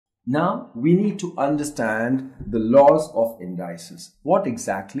Now we need to understand the laws of indices. What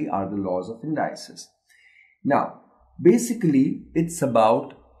exactly are the laws of indices? Now, basically it's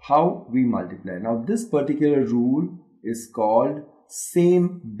about how we multiply. Now this particular rule is called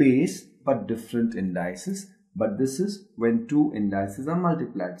same base but different indices. But this is when two indices are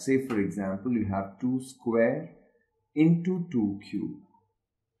multiplied. Say for example, you have 2 square into 2 cube.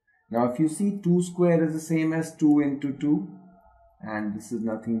 Now if you see 2 square is the same as 2 into 2, and this is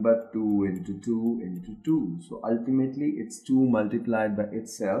nothing but 2 into 2 into 2. So ultimately it's 2 multiplied by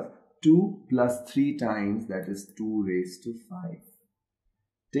itself. 2 plus 3 times, that is 2 raised to 5.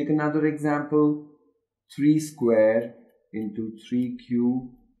 Take another example. 3 square into 3 cube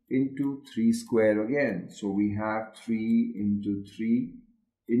into 3 square again. So we have 3 into 3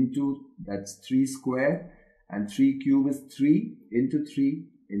 into, that's 3 square, and 3 cube is 3 into 3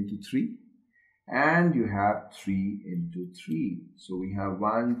 into 3, and you have 3 into 3. So we have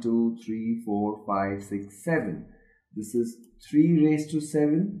 1, 2, 3, 4, 5, 6, 7. This is 3 raised to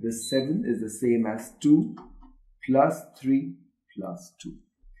 7. This 7 is the same as 2 plus 3 plus 2.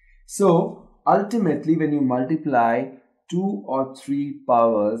 So ultimately when you multiply 2 or 3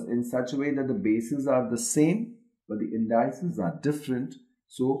 powers in such a way that the bases are the same but the indices are different,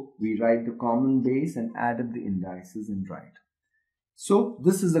 so we write the common base and add up the indices and write. So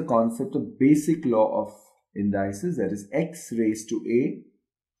this is the concept of basic law of indices, that is x raised to a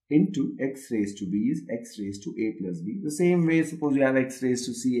into x raised to b is x raised to a plus b. The same way, suppose you have x raised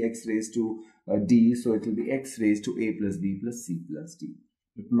to c, x raised to d, so it will be x raised to a plus b plus c plus d.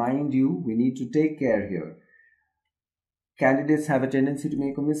 But mind you, we need to take care here. Candidates have a tendency to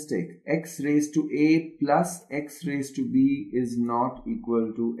make a mistake. X raised to a plus x raised to b is not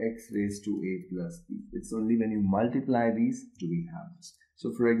equal to x raised to a plus b. It's only when you multiply these do we have this.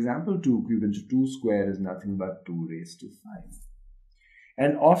 So for example, 2 cube into 2 square is nothing but 2 raised to 5.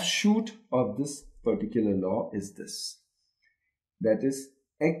 An offshoot of this particular law is this. That is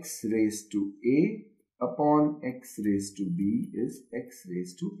x raised to a upon x raised to b is x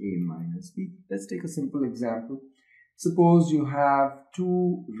raised to a minus b. Let's take a simple example. Suppose you have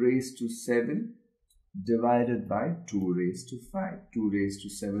 2 raised to 7 divided by 2 raised to 5. 2 raised to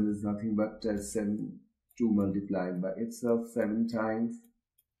 7 is nothing but 7, 2 multiplied by itself 7 times.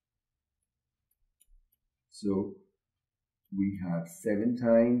 So we have 7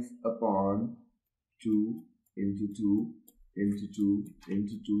 times upon 2 into 2 into 2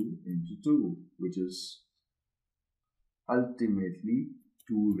 into 2 into 2, which is ultimately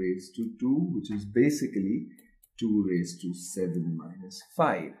 2 raised to 2, which is basically 2 raised to 7 minus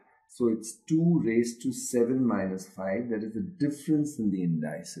 5. So it's 2 raised to 7 minus 5. That is the difference in the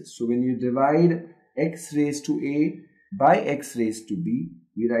indices. So when you divide x raised to a by x raised to b,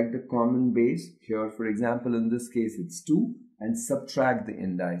 we write the common base. Here, for example, in this case, it's 2, and subtract the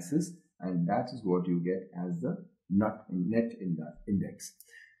indices, and that is what you get as the net index.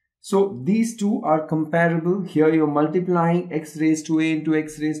 So these two are comparable. Here you're multiplying x raised to a into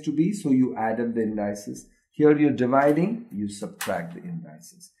x raised to b, so you add up the indices. Here you're dividing, you subtract the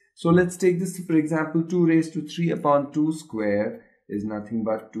indices. So let's take this, for example, 2 raised to 3 upon 2 square is nothing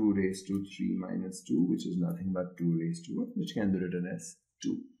but 2 raised to 3 minus 2, which is nothing but 2 raised to 1, which can be written as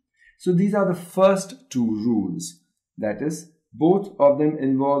 2. So these are the first two rules. That is, both of them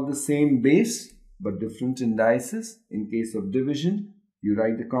involve the same base but different indices. In case of division, you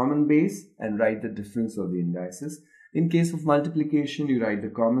write the common base and write the difference of the indices. In case of multiplication, you write the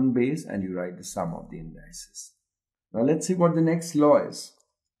common base and you write the sum of the indices. Now let's see what the next law is.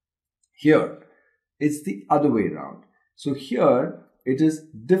 Here, it's the other way around. So here, it is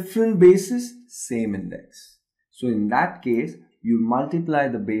different bases, same index. So in that case, you multiply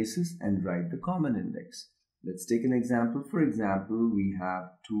the bases and write the common index. Let's take an example. For example, we have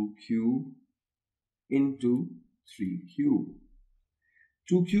 2 cube into 3 cube.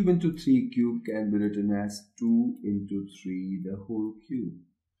 2 cube into 3 cube can be written as 2 into 3 the whole cube.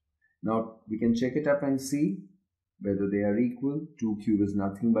 Now we can check it up and see whether they are equal. 2 cube is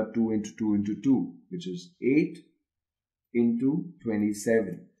nothing but 2 into 2 into 2, which is 8 into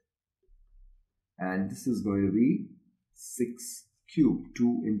 27. And this is going to be 6 cube.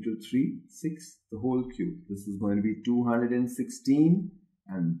 2 into 3, 6 the whole cube. This is going to be 216,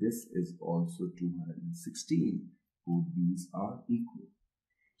 and this is also 216. Both these are equal.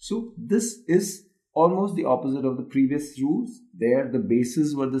 So this is almost the opposite of the previous rules. There the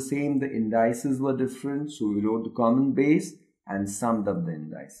bases were the same, the indices were different, so we wrote the common base and summed up the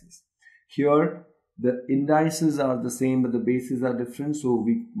indices. Here the indices are the same but the bases are different, so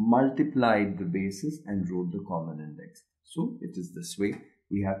we multiplied the bases and wrote the common index. So it is this way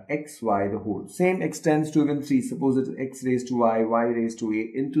we have xy the whole. Same extends to even 3. Suppose it is x raised to y, y raised to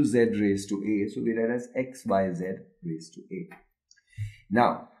a into z raised to a. So we write as xyz raised to a.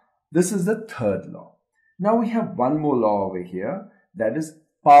 Now, this is the third law. Now we have one more law over here, that is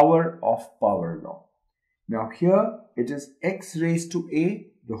power of power law. Now here it is x raised to a,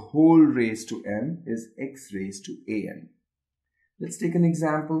 the whole raised to m is x raised to an. Let's take an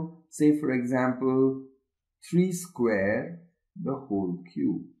example. Say for example 3 square the whole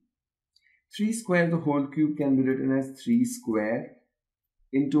cube. 3 square the whole cube can be written as 3 square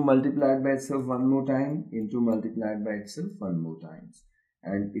into multiplied by itself one more time into multiplied by itself one more times.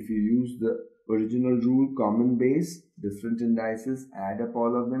 And if you use the original rule, common base, different indices, add up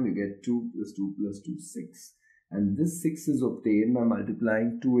all of them, you get 2 plus 2 plus 2, 6. And this 6 is obtained by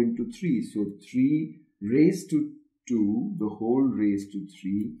multiplying 2 into 3. So 3 raised to 2, the whole raised to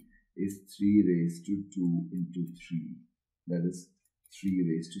 3 is 3 raised to 2 into 3. That is 3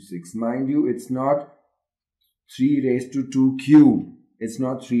 raised to 6. Mind you, it's not 3 raised to 2 cube. It's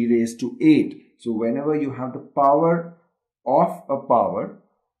not 3 raised to 8. So whenever you have the power of a power,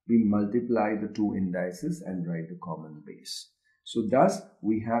 we multiply the two indices and write the common base. So thus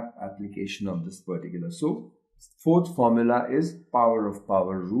we have application of this particular. So fourth formula is power of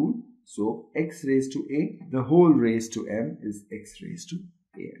power rule. So x raised to a, the whole raised to m is x raised to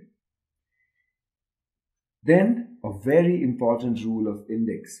an. Then a very important rule of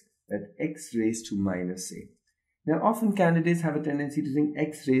index, that x raised to minus a. Now often candidates have a tendency to think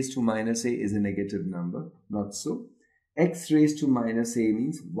x raised to minus a is a negative number. Not so. X raised to minus a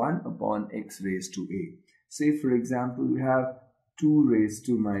means 1 upon x raised to a. Say for example you have 2 raised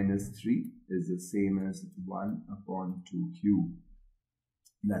to minus 3 is the same as 1 upon 2 cube.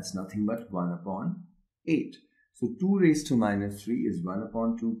 That's nothing but 1 upon 8. So 2 raised to minus 3 is 1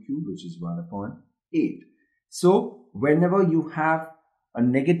 upon 2 cube, which is 1 upon 8. So whenever you have a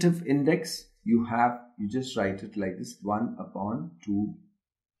negative index, you just write it like this, 1 upon 2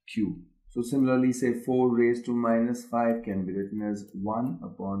 cube. So similarly, say 4 raised to minus 5 can be written as 1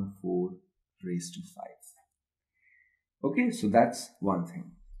 upon 4 raised to 5. Okay, so that's one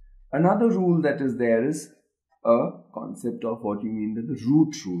thing. Another rule that is there is a concept of what you mean by the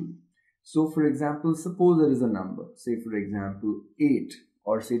root rule. So for example, suppose there is a number, say for example 8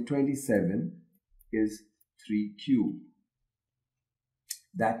 or say 27 is 3 cube.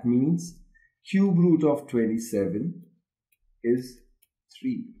 That means cube root of 27 is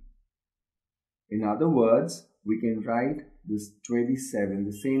 3. In other words, we can write this 27,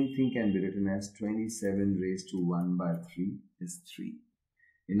 the same thing can be written as 27 raised to 1 by 3 is 3.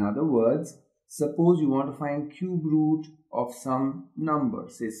 In other words, suppose you want to find cube root of some number,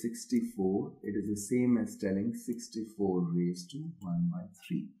 say 64, it is the same as telling 64 raised to 1 by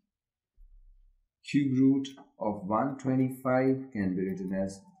 3. Cube root of 125 can be written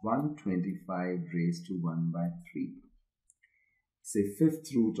as 125 raised to 1 by 3. Say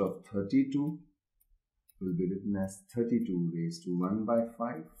fifth root of 32 will be written as 32 raised to 1 by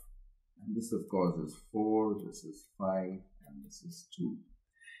 5. And this of course is 4, this is 5, and this is 2.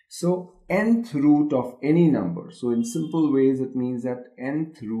 So nth root of any number. So in simple ways it means that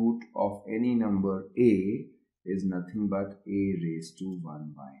nth root of any number a is nothing but a raised to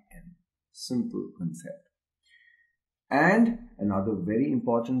 1 by n. Simple concept. And another very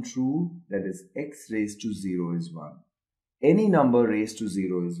important rule, that is x raised to 0 is 1. Any number raised to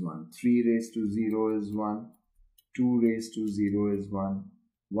 0 is 1. 3 raised to 0 is 1. 2 raised to 0 is 1.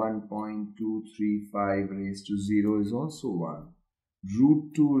 1.235 raised to 0 is also 1.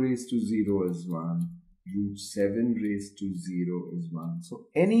 Root 2 raised to 0 is 1. Root 7 raised to 0 is 1. So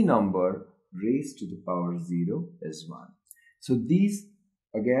any number raised to the power 0 is 1. So these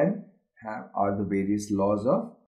again are the various laws of